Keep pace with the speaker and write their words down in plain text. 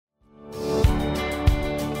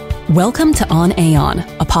Welcome to On Aon,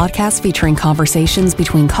 a podcast featuring conversations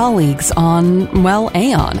between colleagues on, well,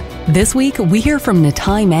 Aon. This week, we hear from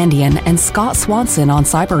Nitai Mandian and Scott Swanson on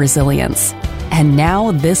cyber resilience. And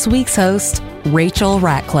now, this week's host, Rachel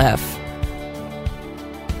Ratcliffe.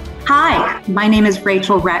 Hi, my name is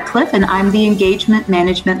Rachel Ratcliffe, and I'm the Engagement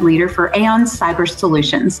Management Leader for Aon Cyber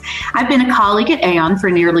Solutions. I've been a colleague at Aon for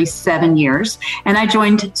nearly 7 years, and I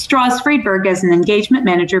joined Strauss Friedberg as an engagement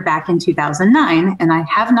manager back in 2009, and I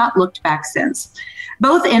have not looked back since.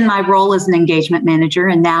 Both in my role as an engagement manager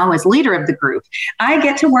and now as leader of the group, I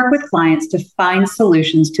get to work with clients to find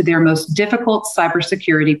solutions to their most difficult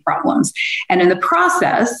cybersecurity problems. And in the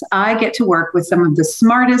process, I get to work with some of the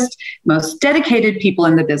smartest, most dedicated people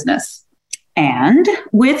in the business. And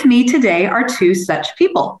with me today are two such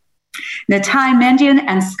people, Nitai Mandian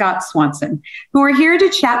and Scott Swanson, who are here to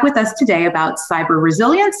chat with us today about cyber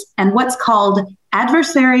resilience and what's called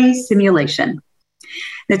adversary simulation.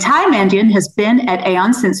 Nitai Mandian has been at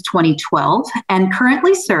Aon since 2012 and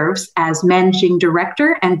currently serves as Managing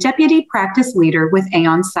Director and Deputy Practice Leader with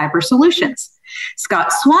Aon Cyber Solutions.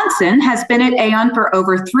 Scott Swanson has been at Aon for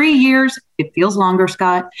over 3 years, it feels longer,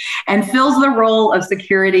 Scott, and fills the role of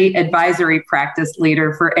Security Advisory Practice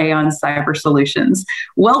Leader for Aon Cyber Solutions.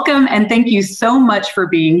 Welcome, and thank you so much for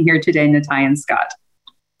being here today, Nitai and Scott.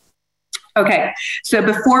 Okay, so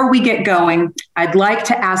before we get going, I'd like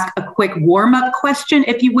to ask a quick warm-up question,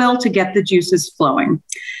 if you will, to get the juices flowing.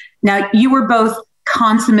 Now, you were both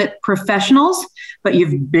consummate professionals, but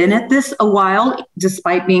you've been at this a while,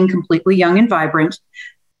 despite being completely young and vibrant.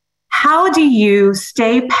 How do you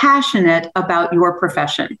stay passionate about your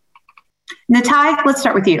profession? Nitai, let's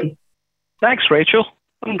start with you. Thanks, Rachel.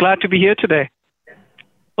 I'm glad to be here today.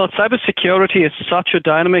 Well, cybersecurity is such a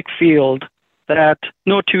dynamic field that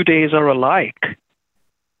no 2 days are alike.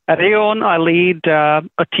 At Aon, I lead a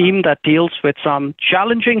team that deals with some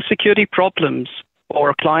challenging security problems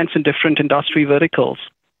for clients in different industry verticals.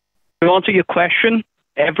 To answer your question,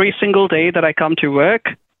 every single day that I come to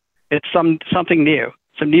work, it's something new,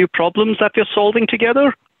 some new problems that we're solving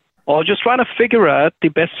together, or just trying to figure out the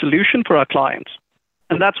best solution for our clients.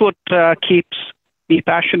 And that's what keeps me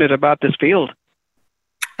passionate about this field.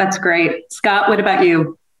 That's great. Scott, what about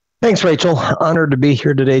you? Thanks, Rachel. Honored to be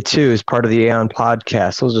here today, too, as part of the Aon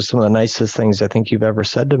podcast. Those are some of the nicest things I think you've ever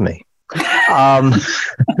said to me.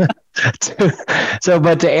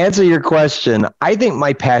 But to answer your question, I think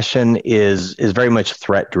my passion is very much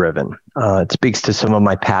threat driven. It speaks to some of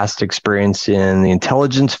my past experience in the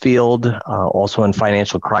intelligence field, also in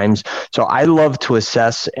financial crimes. So I love to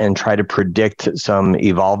assess and try to predict some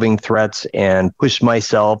evolving threats and push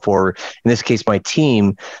myself, or in this case, my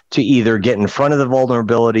team, to either get in front of the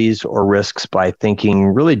vulnerabilities or risks by thinking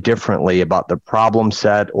really differently about the problem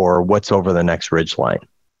set or what's over the next ridgeline.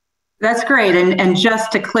 That's great. And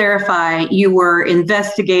just to clarify, you were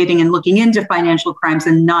investigating and looking into financial crimes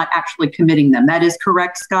and not actually committing them. That is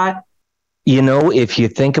correct, Scott? You know, if you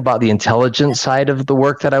think about the intelligence side of the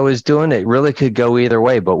work that I was doing, it really could go either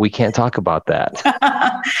way, but we can't talk about that.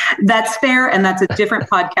 That's fair, and that's a different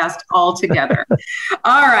podcast altogether.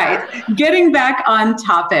 All right, getting back on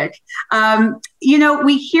topic.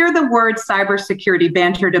 We hear the word cybersecurity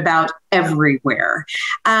bantered about everywhere,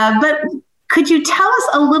 but could you tell us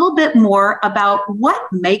a little bit more about what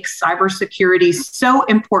makes cybersecurity so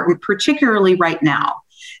important, particularly right now?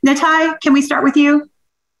 Nitai, can we start with you?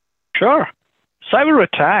 Sure. Cyber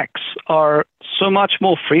attacks are so much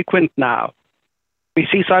more frequent now. We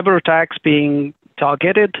see cyber attacks being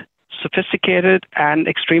targeted, sophisticated, and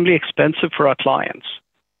extremely expensive for our clients.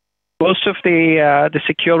 Most of the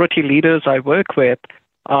security leaders I work with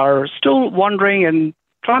are still wondering and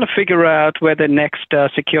trying to figure out where the next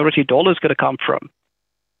security dollar is going to come from.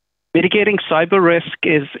 Mitigating cyber risk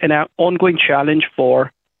is an ongoing challenge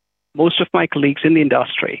for most of my colleagues in the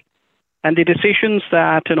industry. And the decisions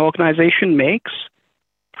that an organization makes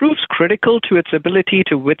proves critical to its ability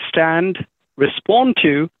to withstand, respond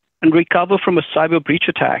to, and recover from a cyber breach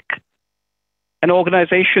attack. An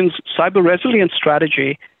organization's cyber resilience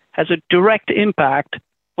strategy has a direct impact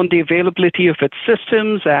on the availability of its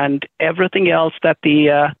systems and everything else that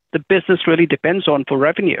the business really depends on for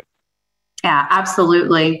revenue. Yeah,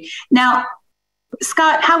 absolutely. Now,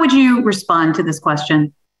 Scott, how would you respond to this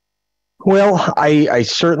question? Well, I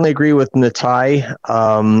certainly agree with Nitai.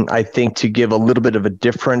 I think to give a little bit of a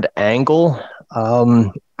different angle,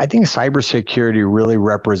 I think cybersecurity really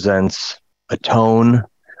represents a tone,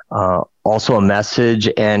 also a message,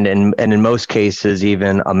 and in most cases,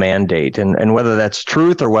 even a mandate. And whether that's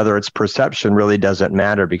truth or whether it's perception really doesn't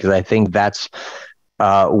matter, because I think that's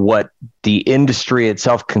what the industry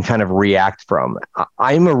itself can kind of react from.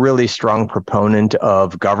 I'm a really strong proponent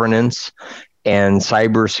of governance and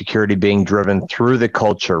cybersecurity being driven through the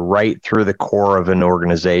culture, right through the core of an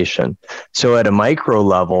organization. So at a micro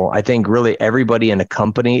level, I think really everybody in a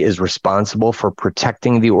company is responsible for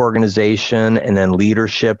protecting the organization and then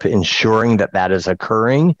leadership ensuring that that is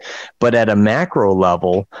occurring. But at a macro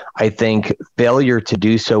level, I think failure to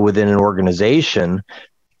do so within an organization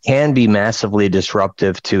can be massively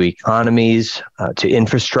disruptive to economies, to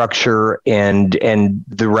infrastructure, and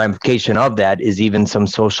the ramification of that is even some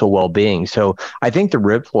social well-being. So I think the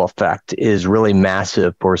ripple effect is really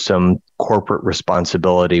massive for some corporate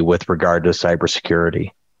responsibility with regard to cybersecurity.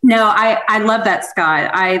 No, I love that, Scott.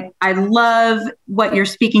 I love what you're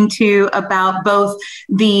speaking to about both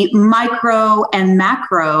the micro and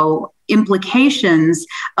macro implications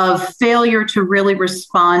of failure to really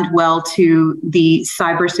respond well to the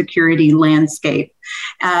cybersecurity landscape.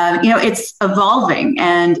 It's evolving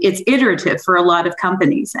and it's iterative for a lot of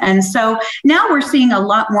companies. And so now we're seeing a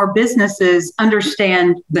lot more businesses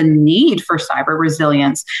understand the need for cyber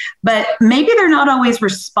resilience, but maybe they're not always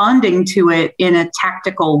responding to it in a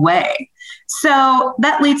tactical way. So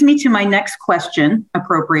that leads me to my next question,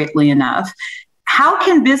 appropriately enough. How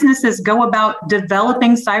can businesses go about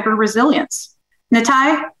developing cyber resilience?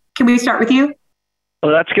 Nitai, can we start with you?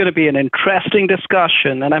 Well, that's going to be an interesting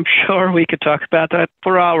discussion, and I'm sure we could talk about that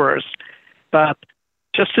for hours. But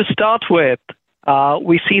just to start with,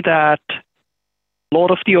 we see that a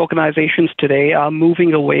lot of the organizations today are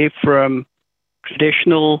moving away from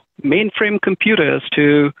traditional mainframe computers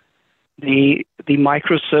to the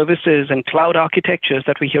microservices and cloud architectures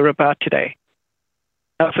that we hear about today.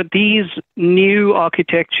 For these new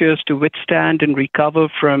architectures to withstand and recover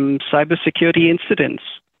from cybersecurity incidents,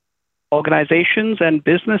 organizations and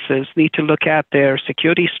businesses need to look at their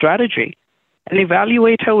security strategy and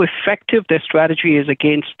evaluate how effective their strategy is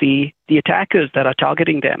against the attackers that are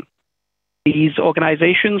targeting them. These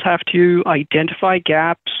organizations have to identify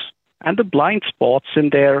gaps and the blind spots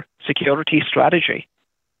in their security strategy.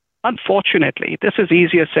 Unfortunately, this is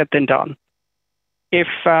easier said than done. If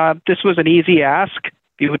this was an easy ask,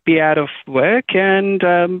 you would be out of work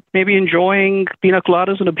and maybe enjoying pina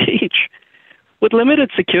coladas on a beach. With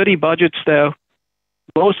limited security budgets, though,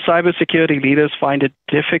 most cybersecurity leaders find it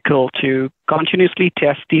difficult to continuously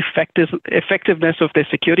test the effectiveness of their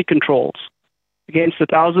security controls against the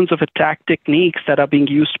thousands of attack techniques that are being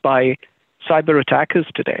used by cyber attackers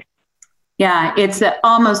today. Yeah, it's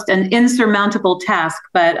almost an insurmountable task,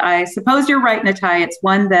 but I suppose you're right, Nitai. It's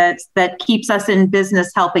one that keeps us in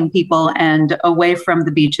business helping people and away from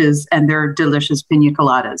the beaches and their delicious pina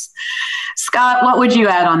coladas. Scott, what would you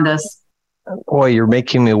add on this? Boy, you're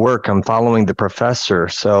making me work. I'm following the professor.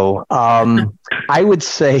 So I would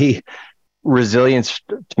say resilience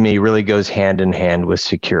to me really goes hand in hand with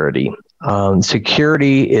security.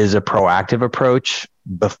 Security is a proactive approach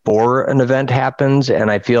before an event happens, and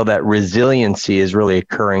I feel that resiliency is really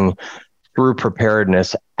occurring through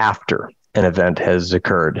preparedness after an event has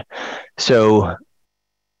occurred. So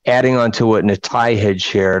adding on to what Nitai had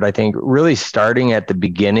shared, I think really starting at the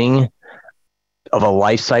beginning of a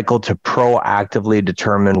life cycle to proactively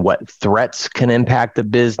determine what threats can impact the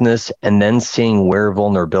business and then seeing where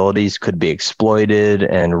vulnerabilities could be exploited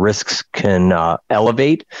and risks can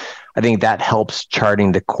elevate. I think that helps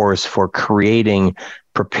charting the course for creating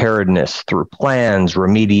preparedness through plans,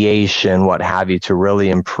 remediation, what have you, to really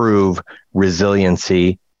improve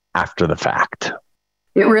resiliency after the fact.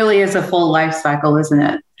 It really is a full life cycle, isn't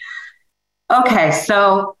it? Okay,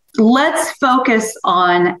 so let's focus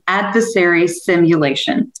on adversary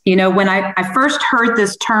simulation. You know, when I first heard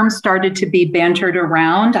this term started to be bantered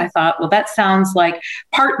around, I thought, well, that sounds like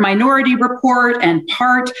part Minority Report and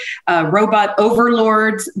part robot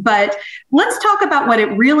overlords. But let's talk about what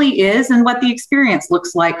it really is and what the experience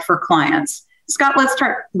looks like for clients. Scott, let's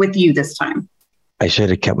start with you this time. I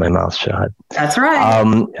should have kept my mouth shut. That's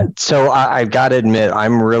right. So I've got to admit,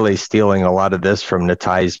 I'm really stealing a lot of this from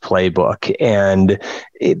Nitai's playbook. And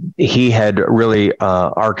he had really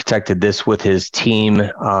architected this with his team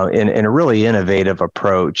in a really innovative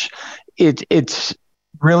approach. It's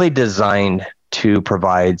really designed to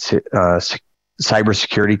provide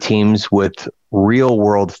cybersecurity teams with real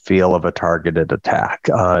world feel of a targeted attack.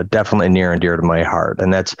 Definitely near and dear to my heart.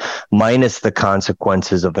 And that's minus the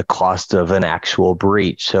consequences of the cost of an actual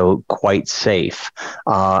breach. So quite safe.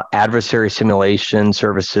 Adversary simulation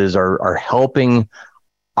services are helping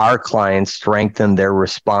our clients strengthen their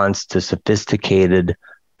response to sophisticated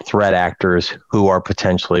threat actors who are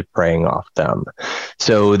potentially preying off them.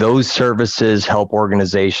 So those services help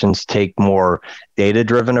organizations take more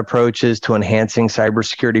data-driven approaches to enhancing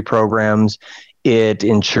cybersecurity programs. It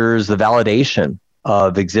ensures the validation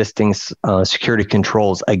of existing security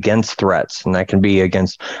controls against threats, and that can be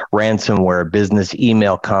against ransomware, business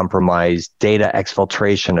email compromise, data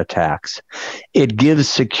exfiltration attacks. It gives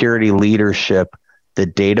security leadership the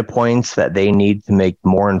data points that they need to make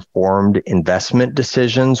more informed investment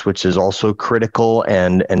decisions, which is also critical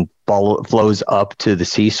and flows up to the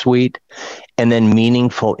C-suite, and then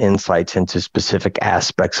meaningful insights into specific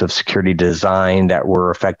aspects of security design that were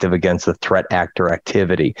effective against the threat actor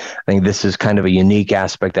activity. I think this is kind of a unique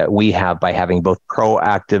aspect that we have by having both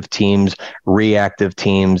proactive teams, reactive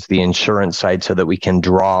teams, the insurance side, so that we can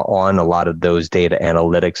draw on a lot of those data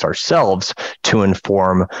analytics ourselves to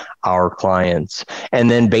inform our clients. And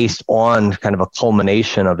then based on kind of a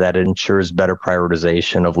culmination of that, it ensures better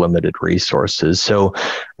prioritization of limited resources. So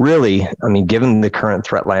really, I mean, given the current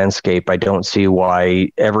threat landscape, I don't see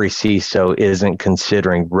why every CISO isn't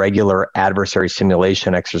considering regular adversary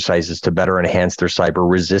simulation exercises to better enhance their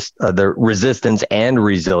their resistance and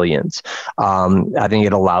resilience. I think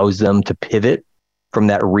it allows them to pivot from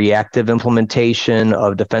that reactive implementation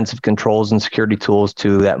of defensive controls and security tools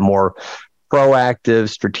to that more proactive,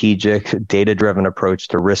 strategic, data-driven approach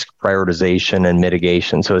to risk prioritization and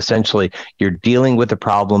mitigation. So essentially, you're dealing with the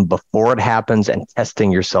problem before it happens and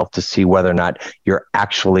testing yourself to see whether or not you're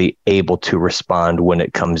actually able to respond when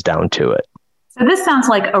it comes down to it. So this sounds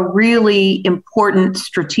like a really important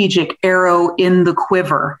strategic arrow in the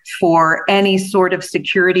quiver for any sort of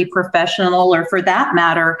security professional, or for that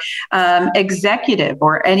matter, executive,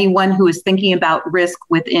 or anyone who is thinking about risk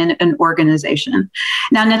within an organization.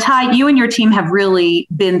 Now, Nitai, you and your team have really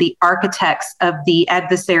been the architects of the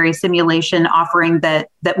adversary simulation offering that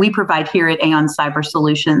we provide here at Aon Cyber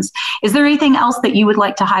Solutions. Is there anything else that you would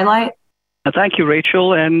like to highlight? Thank you,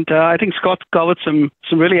 Rachel. And I think Scott covered some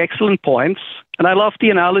really excellent points. And I love the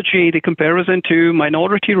analogy, the comparison to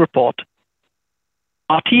Minority Report.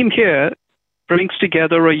 Our team here brings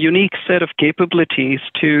together a unique set of capabilities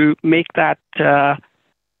to make that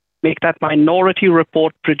Minority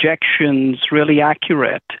Report projections really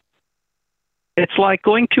accurate. It's like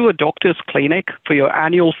going to a doctor's clinic for your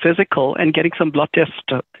annual physical and getting some blood tests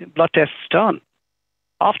done.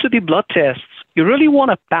 After the blood tests, you really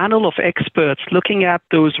want a panel of experts looking at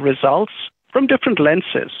those results from different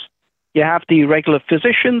lenses. You have the regular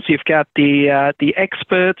physicians, you've got the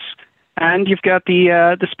experts, and you've got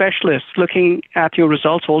the specialists looking at your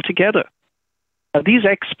results all together. These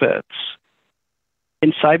experts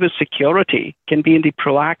in cybersecurity can be in the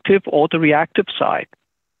proactive or the reactive side.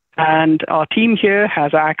 And our team here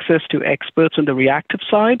has access to experts on the reactive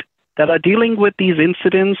side that are dealing with these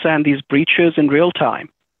incidents and these breaches in real time.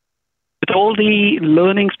 With all the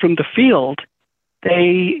learnings from the field,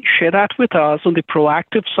 they share that with us on the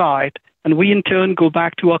proactive side, and we in turn go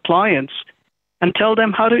back to our clients and tell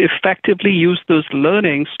them how to effectively use those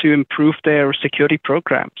learnings to improve their security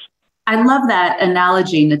programs. I love that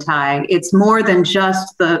analogy, Nitai. It's more than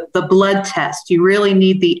just the blood test. You really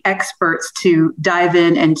need the experts to dive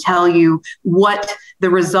in and tell you what the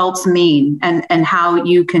results mean and how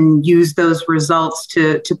you can use those results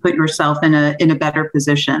to put yourself in a better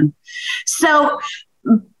position. So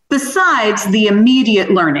besides the immediate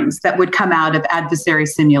learnings that would come out of adversary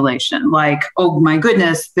simulation, like, oh my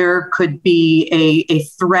goodness, there could be a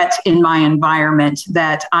threat in my environment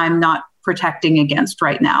that I'm not protecting against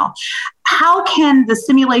right now. How can the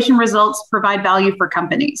simulation results provide value for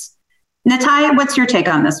companies? Nitai, what's your take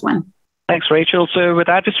on this one? Thanks, Rachel. So with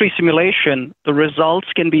adversary simulation, the results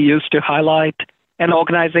can be used to highlight an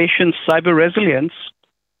organization's cyber resilience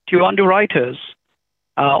to underwriters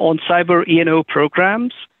on cyber E&O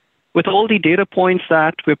programs. With all the data points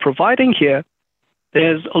that we're providing here,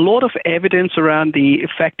 there's a lot of evidence around the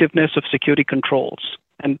effectiveness of security controls.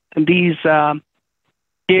 And these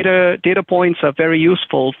data points are very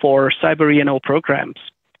useful for cyber E&O programs.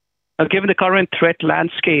 Now, given the current threat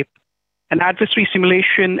landscape, an adversary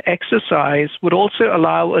simulation exercise would also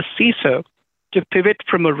allow a CISO to pivot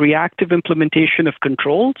from a reactive implementation of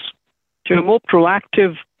controls to a more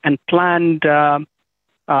proactive and planned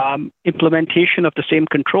implementation of the same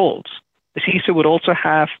controls. The CISO would also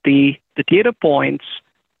have the data points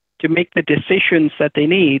to make the decisions that they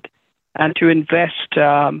need and to invest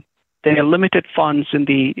their limited funds in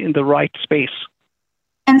the right space.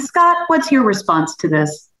 And Scott, what's your response to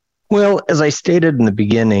this? Well, as I stated in the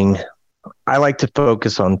beginning, I like to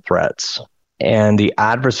focus on threats, and the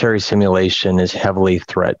adversary simulation is heavily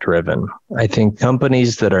threat driven. I think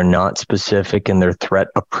companies that are not specific in their threat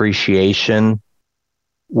appreciation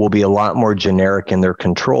will be a lot more generic in their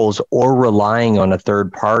controls or relying on a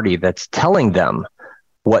third party that's telling them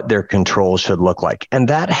what their controls should look like. And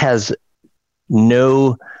that has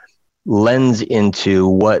no lens into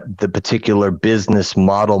what the particular business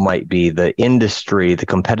model might be, the industry, the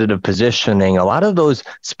competitive positioning, a lot of those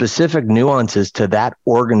specific nuances to that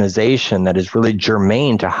organization that is really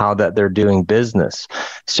germane to how that they're doing business.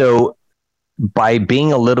 So by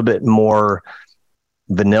being a little bit more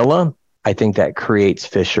vanilla, I think that creates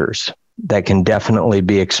fissures that can definitely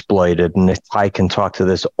be exploited. And I can talk to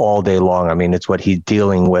this all day long. I mean, it's what he's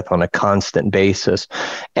dealing with on a constant basis.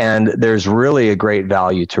 And there's really a great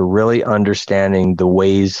value to really understanding the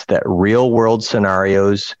ways that real world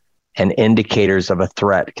scenarios and indicators of a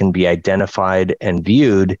threat can be identified and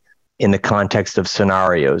viewed in the context of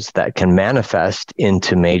scenarios that can manifest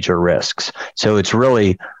into major risks. So it's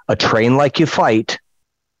really a train like you fight.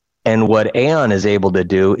 And what Aon is able to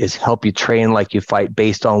do is help you train like you fight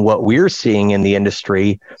based on what we're seeing in the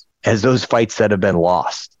industry as those fights that have been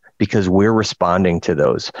lost, because we're responding to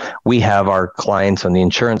those. We have our clients on the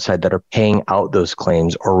insurance side that are paying out those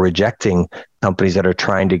claims or rejecting companies that are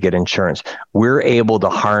trying to get insurance. We're able to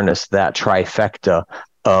harness that trifecta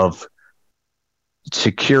of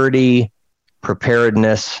security,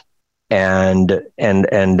 preparedness, and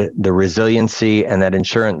the resiliency and that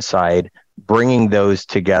insurance side, bringing those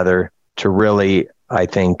together to really, I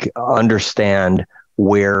think, understand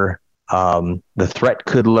where the threat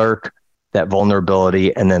could lurk, that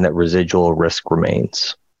vulnerability, and then that residual risk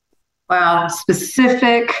remains. Wow.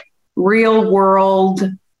 Specific real world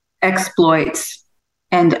exploits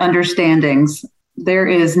and understandings. There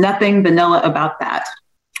is nothing vanilla about that.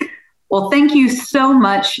 Well, thank you so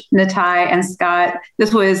much, Nitai and Scott.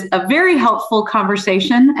 This was a very helpful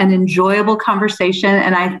conversation, an enjoyable conversation,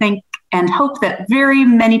 and I think and hope that very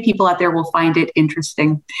many people out there will find it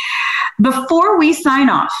interesting. Before we sign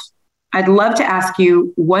off, I'd love to ask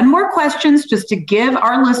you one more question just to give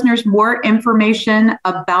our listeners more information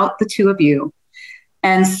about the two of you.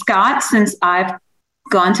 And Scott, since I've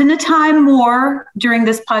gone to Nitai more during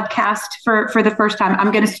this podcast for the first time,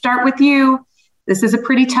 I'm going to start with you. This is a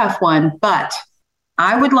pretty tough one, but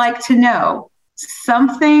I would like to know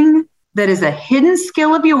something that is a hidden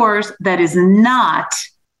skill of yours that is not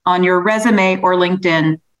on your resume or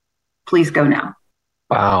LinkedIn. Please go now.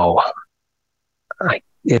 Wow.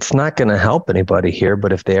 It's not going to help anybody here,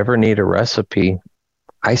 but if they ever need a recipe,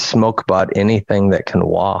 I smoke about anything that can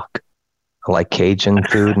walk. I like Cajun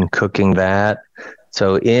food and cooking that.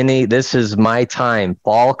 So this is my time,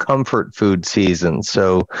 fall comfort food season.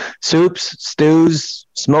 So soups, stews,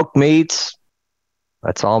 smoked meats,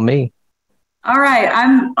 that's all me. All right,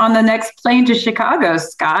 I'm on the next plane to Chicago,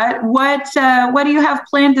 Scott. What do you have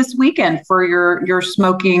planned this weekend for your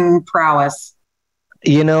smoking prowess?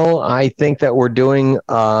 You know, I think that we're doing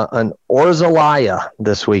an orzalaya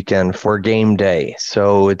this weekend for game day.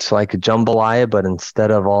 So it's like a jambalaya, but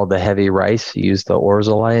instead of all the heavy rice, you use the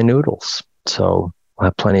orzalaya noodles. So we'll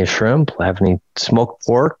have plenty of shrimp, we'll have any smoked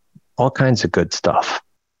pork, all kinds of good stuff.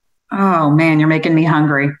 Oh, man, you're making me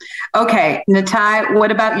hungry. Okay, Nitai, what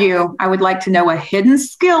about you? I would like to know a hidden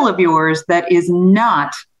skill of yours that is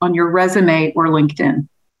not on your resume or LinkedIn.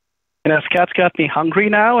 You know, Scott's got me hungry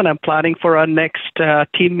now, and I'm planning for our next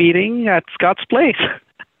team meeting at Scott's place.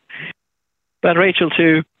 But Rachel,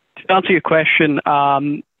 to answer your question,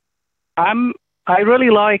 I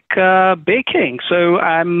really like baking. So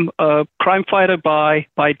I'm a crime fighter by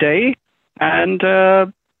day and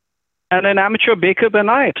an amateur baker by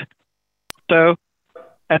night. So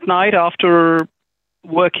at night, after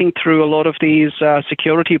working through a lot of these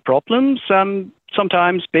security problems, I'm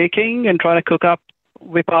sometimes baking and trying to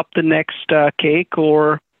whip up the next cake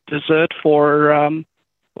or dessert for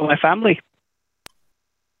my family.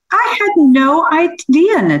 I had no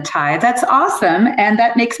idea, Nitai. That's awesome. And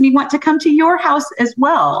that makes me want to come to your house as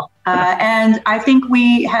well. And I think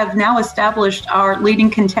we have now established our leading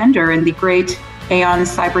contender in the great Aon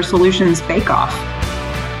Cyber Solutions Bake-Off.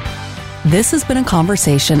 This has been a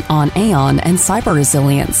conversation on Aon and cyber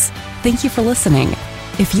resilience. Thank you for listening.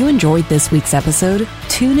 If you enjoyed this week's episode,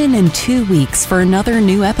 tune in 2 weeks for another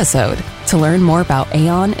new episode. To learn more about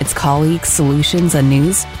Aon, its colleagues, solutions, and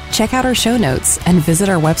news, check out our show notes and visit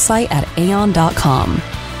our website at aon.com.